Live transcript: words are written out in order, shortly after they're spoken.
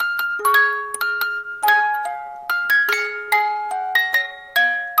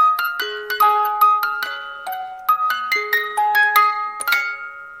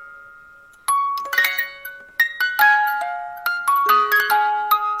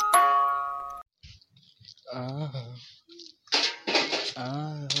Ah,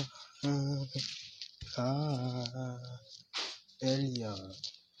 ah, ah, ah, earlier.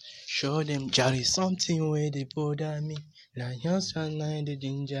 Show them there is something where they bother me. Now yours and I they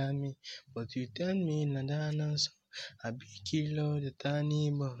ginger me. But you tell me na so I be kilo the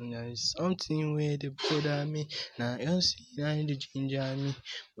tiny but there is something where they bother me. Now yours and I they ginger me.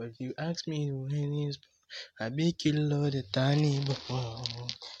 But you ask me when is I be kilo the tiny but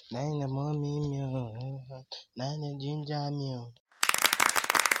nine mommy me, nine ginger me.